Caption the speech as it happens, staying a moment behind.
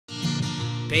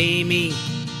Pay me,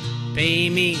 pay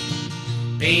me,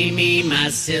 pay me my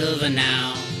silver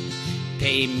now.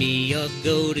 Pay me or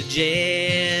go to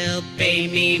jail. Pay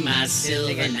me my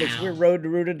silver now. We're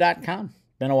roadtoruta.com.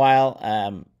 Been a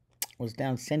while. Was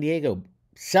down in San Diego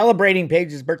celebrating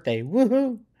Paige's birthday.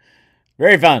 Woohoo!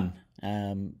 Very fun.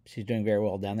 She's doing very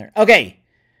well down there. Okay.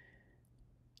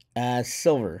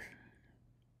 Silver.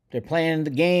 They're playing the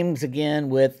games again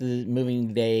with the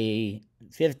moving day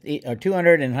 50 or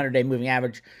 200 and 100-day moving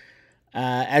average.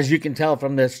 As you can tell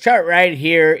from this chart right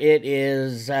here, it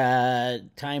is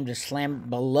time to slam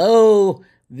below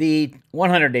the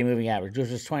 100-day moving average, which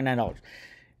is $29.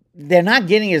 They're not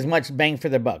getting as much bang for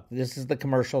their buck. This is the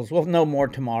commercials. We'll know more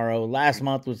tomorrow. Last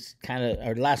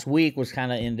week was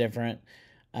kind of indifferent.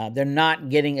 They're not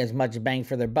getting as much bang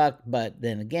for their buck, but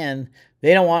then again,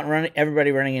 they don't want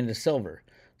everybody running into silver.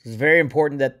 It's very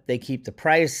important that they keep the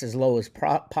price as low as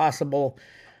possible.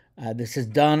 This is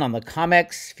done on the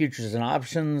COMEX, Futures and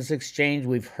Options Exchange.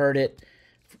 We've heard it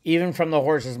even from the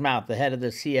horse's mouth. The head of the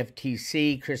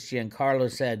CFTC, Christian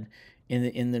Carlos, said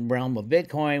in the realm of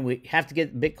Bitcoin, we have to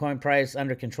get Bitcoin price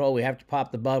under control. We have to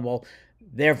pop the bubble.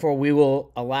 Therefore, we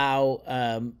will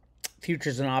allow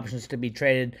futures and options to be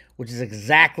traded, which is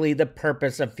exactly the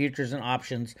purpose of futures and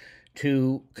options,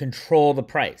 to control the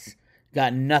price.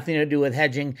 Got nothing to do with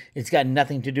hedging. It's got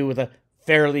nothing to do with a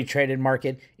fairly traded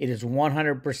market. It is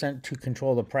 100% to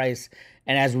control the price.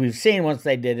 And as we've seen, once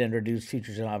they did introduce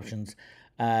futures and options,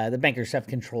 the bankers have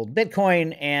controlled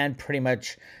Bitcoin, and pretty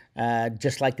much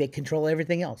just like they control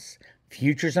everything else.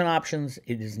 Futures and options,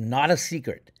 it is not a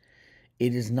secret.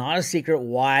 It is not a secret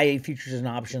why futures and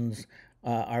options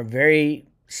are very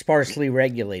sparsely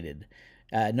regulated.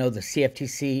 No, the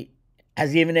CFTC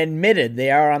has even admitted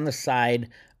they are on the side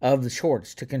of the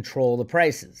shorts to control the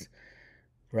prices.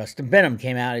 Rustin Benham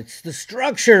came out. It's the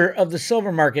structure of the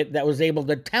silver market that was able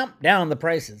to tamp down the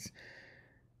prices.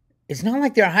 It's not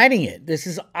like they're hiding it. This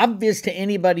is obvious to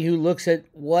anybody who looks at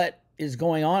what is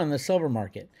going on in the silver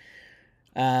market.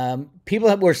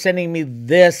 People were sending me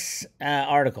this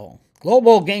article.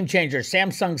 Global game changer,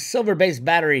 Samsung silver-based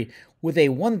battery with a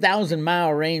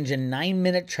 1,000-mile range and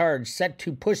 9-minute charge set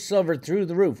to push silver through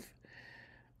the roof.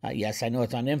 Yes, I know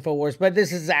it's on InfoWars, but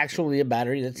this is actually a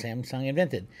battery that Samsung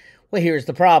invented. Well, here's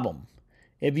the problem.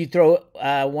 If you throw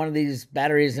one of these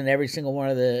batteries in every single one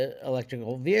of the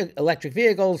electric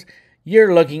vehicles,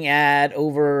 you're looking at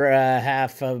over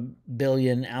 500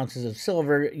 million ounces of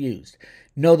silver used.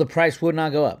 No, the price would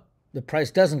not go up. The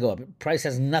price doesn't go up. Price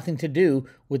has nothing to do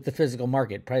with the physical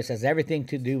market. Price has everything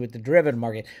to do with the derivative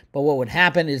market. But what would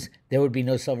happen is there would be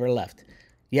no silver left.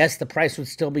 Yes, the price would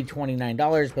still be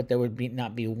 $29, but there would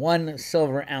not be one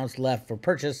silver ounce left for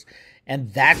purchase,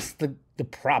 and that's the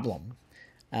problem.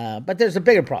 But there's a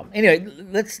bigger problem. Anyway,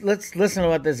 let's listen to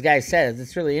what this guy says.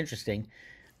 It's really interesting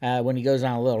when he goes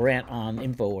on a little rant on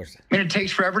InfoWars. I mean, it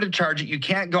takes forever to charge it. You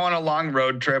can't go on a long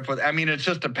road trip with. I mean, it's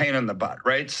just a pain in the butt,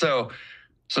 right? So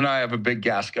now I have a big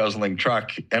gas guzzling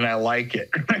truck, and I like it.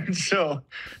 Right?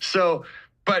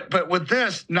 But with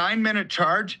this 9-minute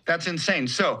charge, that's insane.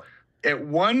 So at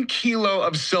 1 kilo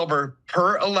of silver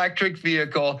per electric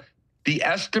vehicle, the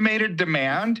estimated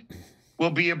demand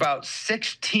will be about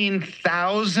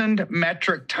 16,000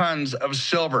 metric tons of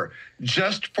silver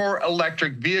just for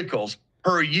electric vehicles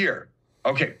per year.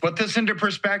 Okay, put this into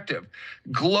perspective.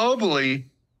 Globally,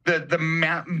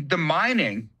 the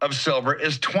mining of silver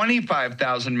is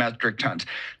 25,000 metric tons.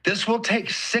 This will take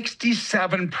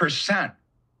 67%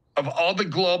 of all the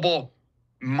global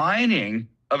mining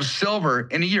of silver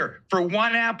in a year for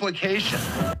one application.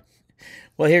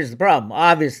 Well, here's the problem.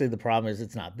 Obviously, the problem is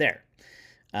it's not there.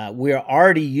 We are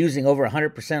already using over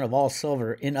 100% of all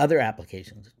silver in other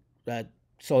applications.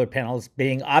 Solar panels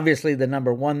being obviously the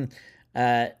number one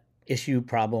issue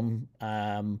problem.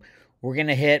 We're going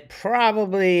to hit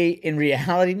probably, in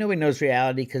reality, nobody knows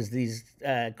reality because these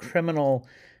criminal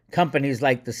companies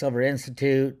like the Silver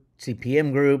Institute,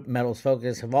 CPM Group, Metals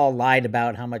Focus have all lied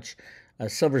about how much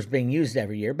silver is being used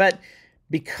every year. But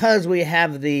because we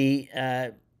have the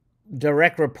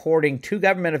direct reporting to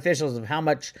government officials of how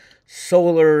much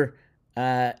solar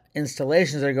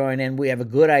installations are going in, we have a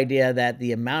good idea that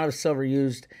the amount of silver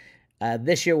used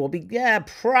this year will be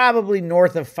probably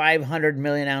north of 500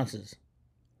 million ounces.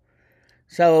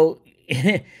 So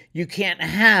you can't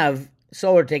have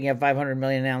solar taking up 500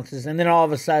 million ounces and then all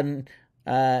of a sudden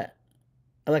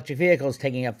electric vehicles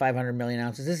taking up 500 million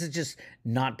ounces. This is just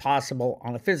not possible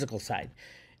on the physical side.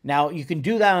 Now, you can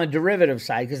do that on the derivative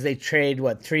side because they trade,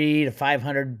 3 to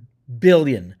 500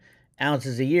 billion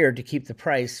ounces a year to keep the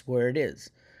price where it is.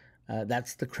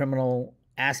 That's the criminal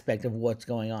aspect of what's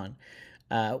going on.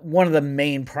 One of the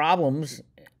main problems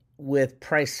with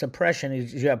price suppression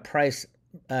is you have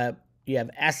you have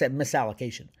asset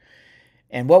misallocation.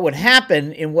 And what would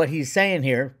happen in what he's saying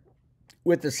here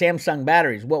with the Samsung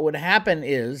batteries, what would happen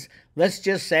is, let's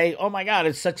just say, oh my God,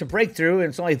 it's such a breakthrough, and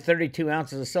it's only 32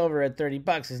 ounces of silver at $30.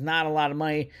 It's not a lot of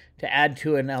money to add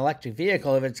to an electric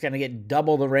vehicle if it's going to get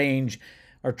double the range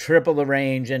or triple the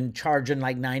range and charge in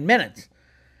like 9 minutes.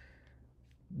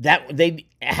 That they'd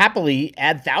happily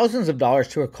add thousands of dollars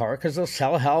to a car because they'll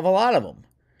sell a hell of a lot of them.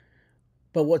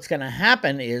 But what's going to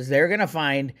happen is they're going to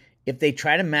find if they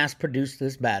try to mass produce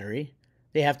this battery,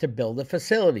 they have to build a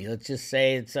facility. Let's just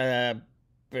say it's $500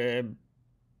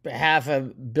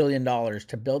 million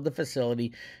to build the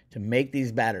facility to make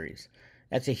these batteries.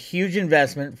 That's a huge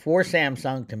investment for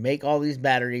Samsung to make all these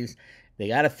batteries. They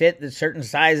got to fit the certain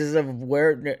sizes of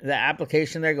where the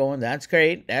application they're going. That's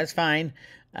great. That's fine.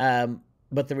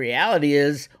 But the reality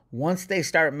is, once they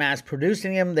start mass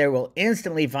producing them, they will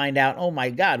instantly find out, oh my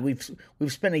God, we've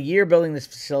spent a year building this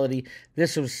facility.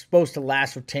 This was supposed to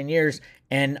last for 10 years.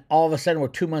 And all of a sudden we're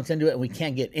 2 months into it and we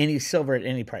can't get any silver at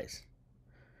any price.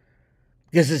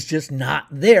 Because it's just not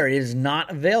there. It is not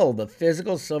available. The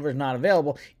physical silver is not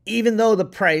available, even though the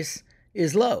price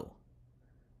is low.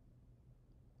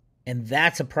 And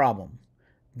that's a problem.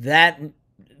 That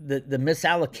the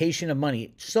misallocation of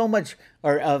money, so much,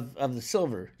 or of the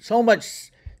silver, so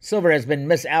much silver has been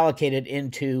misallocated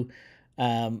into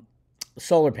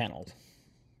solar panels.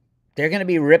 They're going to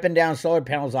be ripping down solar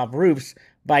panels off roofs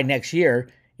by next year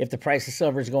if the price of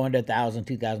silver is going to $1,000,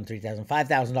 $2,000, $3,000,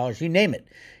 $5,000. You name it.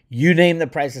 You name the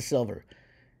price of silver.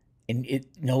 And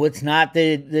it's not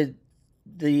the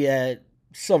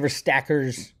silver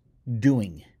stackers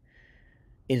doing.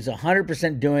 It is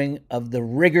 100% doing of the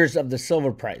rigors of the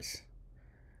silver price.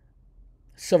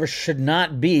 Silver should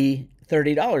not be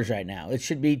 $30 right now. It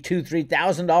should be $2,000,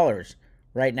 $3,000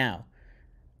 right now.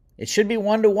 It should be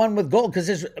 1-to-1 with gold because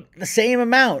there's the same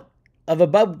amount of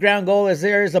above ground gold as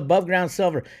there is above ground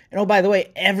silver. And oh, by the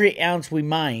way, every ounce we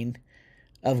mine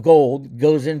of gold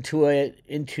goes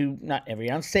into not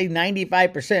every ounce, say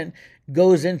 95%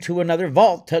 goes into another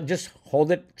vault to just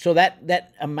hold it so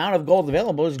that amount of gold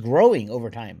available is growing over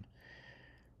time.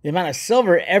 The amount of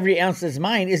silver every ounce that's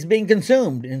mined is being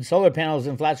consumed in solar panels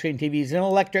and flat screen TVs, in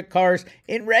electric cars,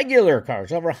 in regular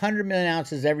cars. Over 100 million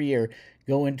ounces every year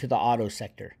go into the auto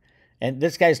sector. And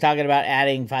this guy's talking about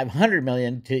adding 500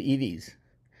 million to EVs.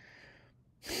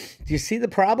 Do you see the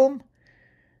problem?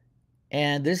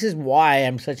 And this is why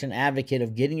I'm such an advocate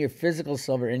of getting your physical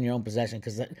silver in your own possession,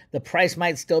 because the price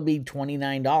might still be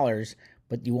 $29,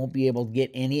 but you won't be able to get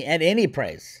any at any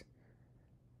price,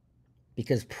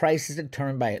 because price is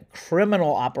determined by a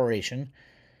criminal operation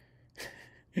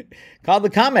called the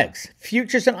COMEX,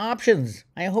 futures and options.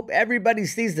 I hope everybody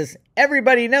sees this.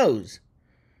 Everybody knows.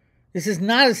 This is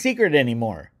not a secret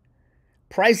anymore.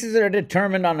 Prices are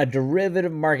determined on a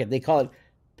derivative market. They call it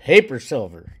paper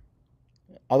silver.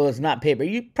 Although it's not paper.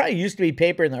 It probably used to be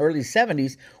paper in the early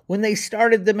 70s when they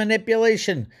started the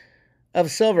manipulation of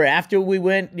silver. After we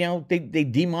went, they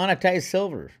demonetized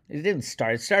silver. It didn't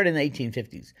start. It started in the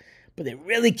 1850s. But they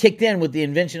really kicked in with the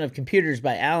invention of computers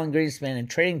by Alan Greenspan and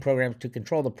trading programs to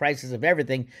control the prices of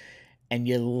everything. And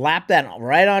you lap that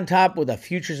right on top with a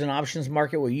futures and options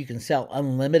market where you can sell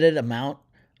unlimited amount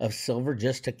of silver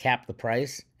just to cap the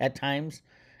price at times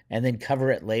and then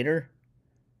cover it later.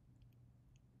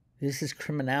 This is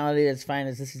criminality at its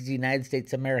finest. This is the United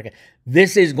States of America.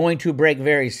 This is going to break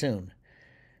very soon.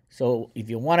 So if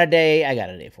you want a day, I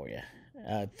got a day for you.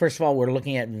 First of all, we're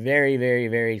looking at very, very,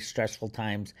 very stressful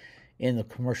times in the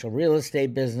commercial real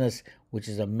estate business, which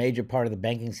is a major part of the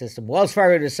banking system. Wells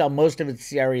Fargo to sell most of its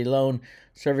CRE loan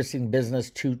servicing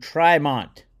business to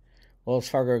Trimont. Wells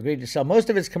Fargo agreed to sell most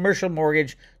of its commercial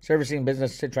mortgage servicing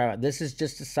business to Trimont. This is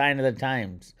just a sign of the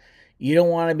times. You don't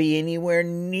want to be anywhere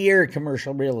near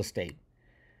commercial real estate.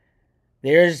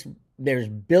 There's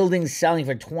buildings selling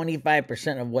for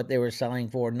 25% of what they were selling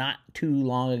for not too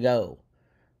long ago,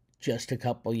 just a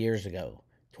couple years ago.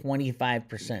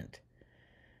 25%.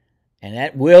 And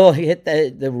that will hit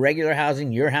the regular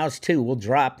housing. Your house, too, will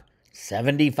drop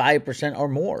 75% or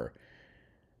more.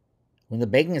 When the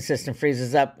banking system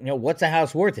freezes up, what's a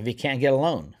house worth if you can't get a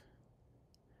loan?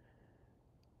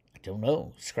 I don't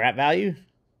know. Scrap value?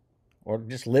 Or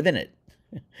just live in it.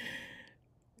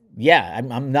 Yeah,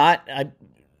 I'm not.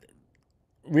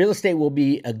 Real estate will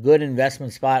be a good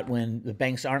investment spot when the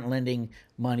banks aren't lending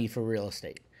money for real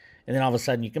estate. And then all of a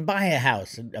sudden you can buy a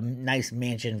house, a nice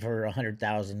mansion for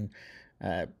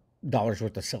 $100,000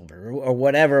 worth of silver or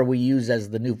whatever we use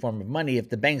as the new form of money. If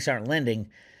the banks aren't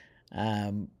lending,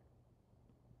 good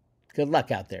luck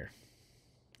out there.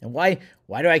 And why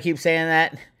do I keep saying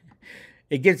that?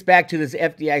 It gets back to this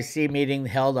FDIC meeting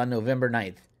held on November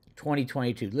 9th,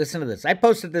 2022. Listen to this. I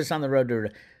posted this on the road to.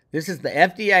 This is the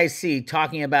FDIC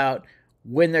talking about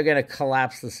when they're going to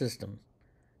collapse the system.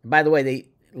 And by the way,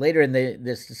 later in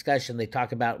this discussion, they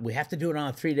talk about we have to do it on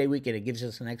a 3-day weekend. It gives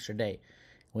us an extra day.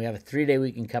 We have a 3-day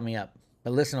weekend coming up.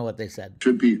 But listen to what they said.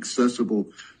 Should be accessible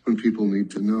when people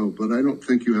need to know. But I don't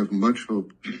think you have much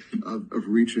hope of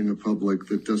reaching a public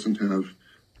that doesn't have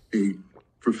a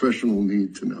professional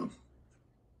need to know.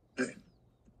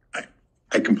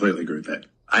 I completely agree with that.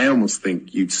 I almost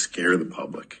think you'd scare the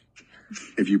public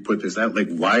if you put this out. Like,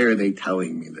 why are they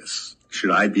telling me this?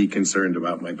 Should I be concerned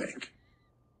about my bank?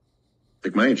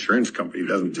 Like, my insurance company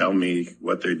doesn't tell me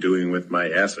what they're doing with my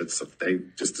assets. They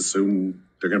just assume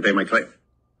they're going to pay my claim.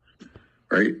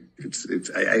 Right?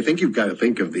 I think you've got to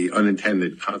think of the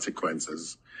unintended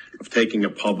consequences of taking a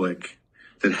public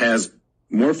that has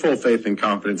more full faith and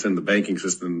confidence in the banking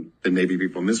system than maybe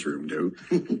people in this room do.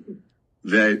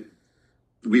 That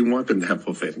we want them to have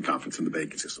full faith and confidence in the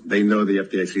banking system. They know the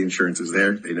FDIC insurance is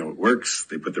there. They know it works.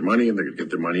 They put their money in. They're going to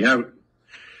get their money out.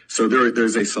 So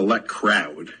there's a select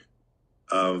crowd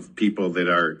of people that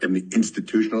are in the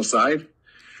institutional side.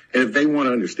 And if they want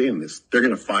to understand this, they're going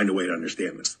to find a way to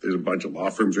understand this. There's a bunch of law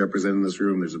firms represented in this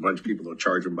room. There's a bunch of people that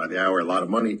charge them by the hour a lot of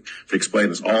money to explain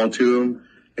this all to them.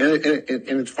 And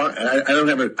it's fine. I don't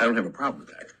have a problem with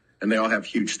that. And they all have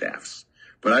huge staffs.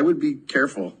 But I would be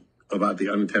careful about the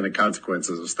unintended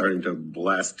consequences of starting to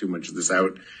blast too much of this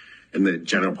out in the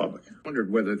general public. I wondered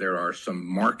whether there are some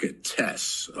market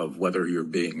tests of whether you're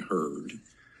being heard.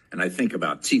 And I think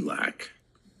about TLAC.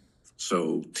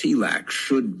 So TLAC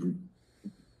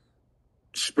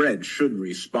should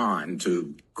respond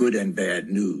to good and bad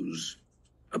news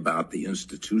about the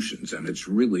institutions. And it's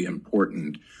really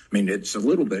important. I mean, it's a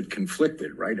little bit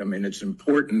conflicted, right? I mean, it's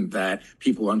important that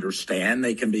people understand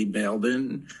they can be bailed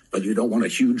in, but you don't want a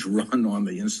huge run on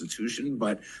the institution.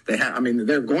 But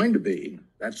they're going to be.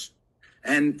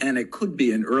 And it could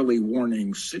be an early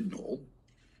warning signal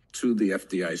to the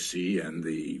FDIC and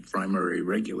the primary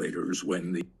regulators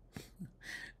when the.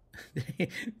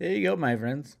 There you go, my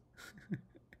friends.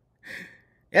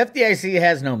 FDIC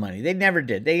has no money. They never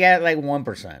did. They got like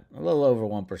 1%, a little over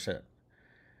 1%.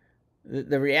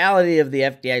 The reality of the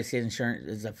FDIC insurance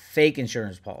is a fake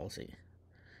insurance policy.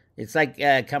 It's like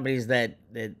companies that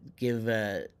give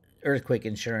earthquake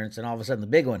insurance, and all of a sudden the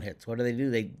big one hits. What do?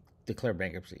 They declare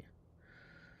bankruptcy.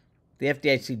 The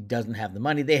FDIC doesn't have the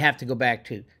money. They have to go back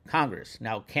to Congress.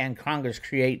 Now, can Congress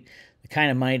create the kind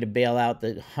of money to bail out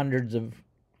the hundreds of,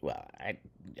 well, I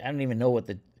don't even know what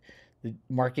the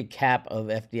market cap of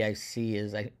FDIC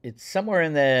is. It's somewhere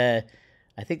in the,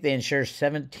 I think they insure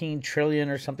 17 trillion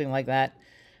or something like that.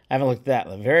 I haven't looked at that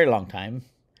in a very long time.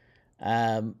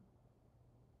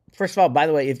 First of all, by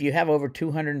the way, if you have over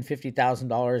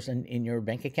 $250,000 in your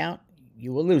bank account,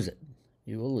 you will lose it.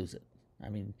 You will lose it. I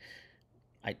mean,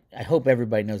 I hope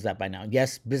everybody knows that by now.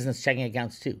 Yes, business checking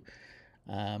accounts too.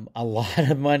 A lot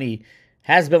of money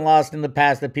has been lost in the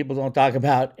past that people don't talk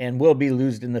about and will be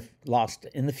lost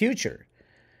in the future.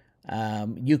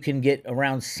 You can get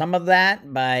around some of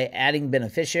that by adding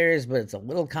beneficiaries, but it's a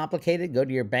little complicated. Go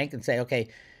to your bank and say, okay,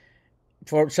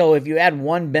 so if you add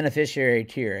one beneficiary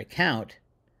to your account,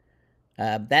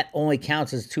 that only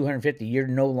counts as 250. You're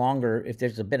no longer, if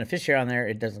there's a beneficiary on there,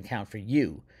 it doesn't count for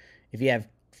you. If you have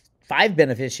 5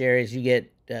 beneficiaries, you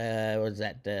get,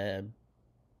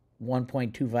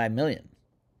 1.25 million.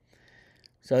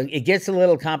 So it gets a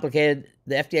little complicated.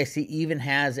 The FDIC even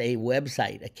has a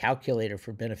website, a calculator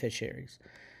for beneficiaries.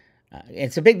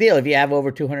 It's a big deal if you have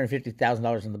over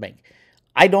 $250,000 in the bank.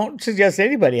 I don't suggest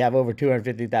anybody have over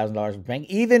 $250,000 in the bank,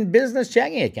 even business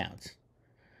checking accounts.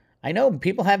 I know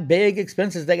people have big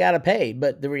expenses they got to pay,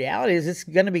 but the reality is it's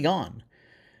going to be gone.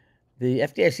 The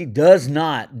FDIC does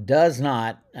not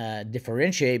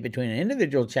differentiate between an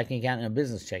individual checking account and a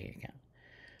business checking account.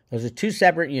 Those are two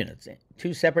separate units,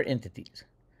 two separate entities.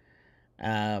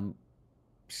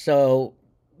 So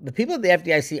the people at the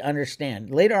FDIC understand.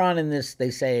 Later on in this,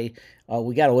 they say,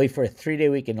 we got to wait for a 3-day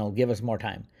weekend. It'll give us more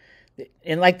time.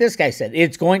 And like this guy said,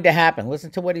 it's going to happen.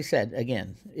 Listen to what he said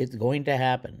again. It's going to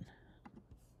happen.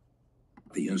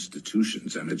 The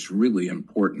institutions, and it's really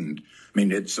important. I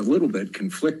mean, it's a little bit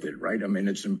conflicted, right? I mean,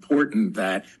 it's important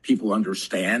that people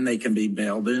understand they can be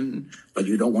bailed in, but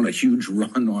you don't want a huge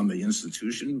run on the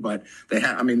institution. But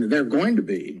they're going to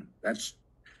be.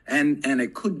 And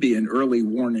it could be an early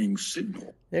warning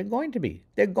signal. They're going to be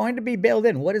bailed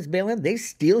in. What is bail in? They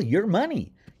steal your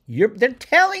money. They're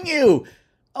telling you.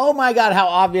 Oh my God, how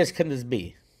obvious can this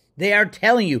be? They are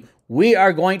telling you, we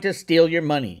are going to steal your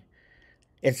money.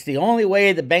 It's the only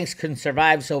way the banks can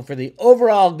survive. So for the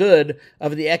overall good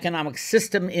of the economic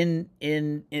system in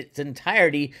its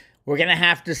entirety, we're going to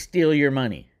have to steal your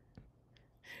money.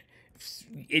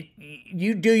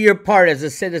 You do your part as a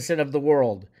citizen of the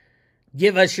world.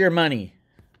 Give us your money.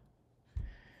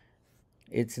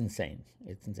 It's insane.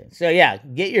 It's insane. So yeah,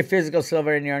 get your physical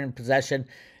silver in your own possession.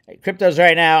 Cryptos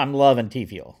right now, I'm loving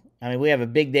T-Fuel. I mean, we have a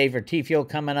big day for T-Fuel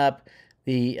coming up.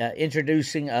 The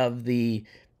introducing of the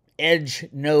Edge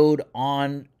node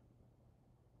on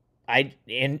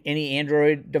any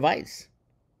Android device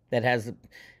that has,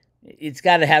 it's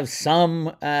got to have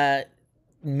some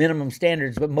minimum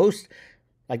standards, but most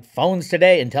like phones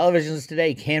today and televisions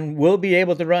today will be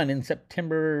able to run in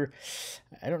September.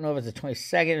 I don't know if it's the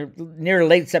 22nd, near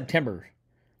late September.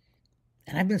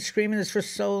 And I've been screaming this for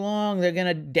so long. They're going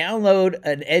to download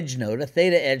an Edge node, a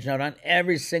Theta Edge node on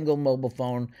every single mobile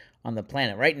phone on the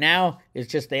planet. Right now,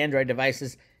 it's just the Android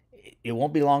devices. It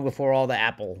won't be long before all the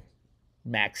Apple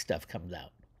Mac stuff comes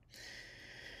out.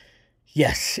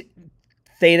 Yes,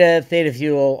 Theta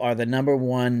Fuel are the number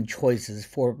one choices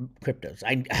for cryptos.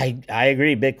 I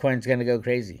agree. Bitcoin's going to go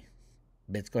crazy.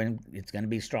 It's going to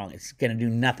be strong. It's going to do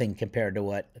nothing compared to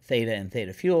what Theta and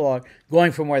Theta Fuel are,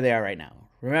 going from where they are right now.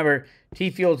 Remember,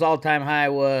 T-Fuel's all-time high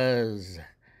was,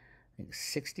 I think,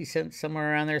 60 cents,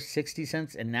 somewhere around there, 60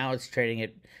 cents, and now it's trading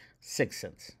at 6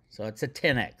 cents. So it's a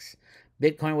 10x.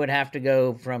 Bitcoin would have to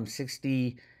go from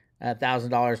 $60,000 to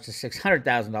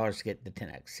 $600,000 to get the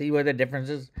 10x. See where the difference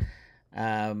is?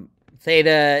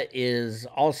 Theta is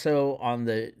also on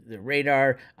the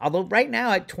radar, although right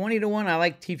now at 20 to 1, I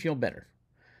like T-Fuel better.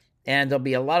 And there'll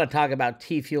be a lot of talk about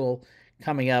T-Fuel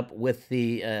coming up with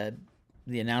the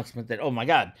announcement that, oh my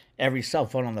God, every cell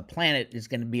phone on the planet is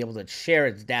going to be able to share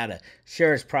its data,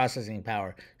 share its processing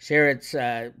power, share its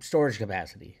storage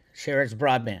capacity, share its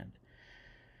broadband.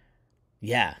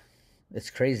 Yeah, it's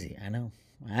crazy. I know.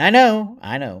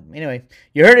 Anyway,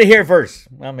 you heard it here first.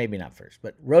 Well, maybe not first,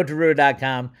 but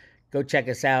roadtoroota.com. Go check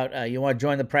us out. You want to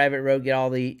join the private road, get all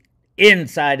the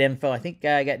inside info. I think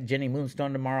I got Jenny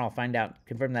Moonstone tomorrow. I'll find out,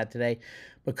 confirm that today.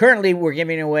 But currently, we're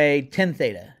giving away 10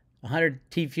 Theta, 100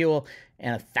 T-Fuel,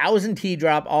 and 1,000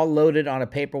 T-Drop, all loaded on a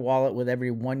paper wallet with every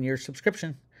 1-year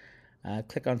subscription.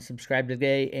 Click on subscribe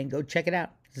today and go check it out.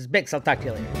 This is Bix. I'll talk to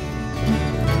you later.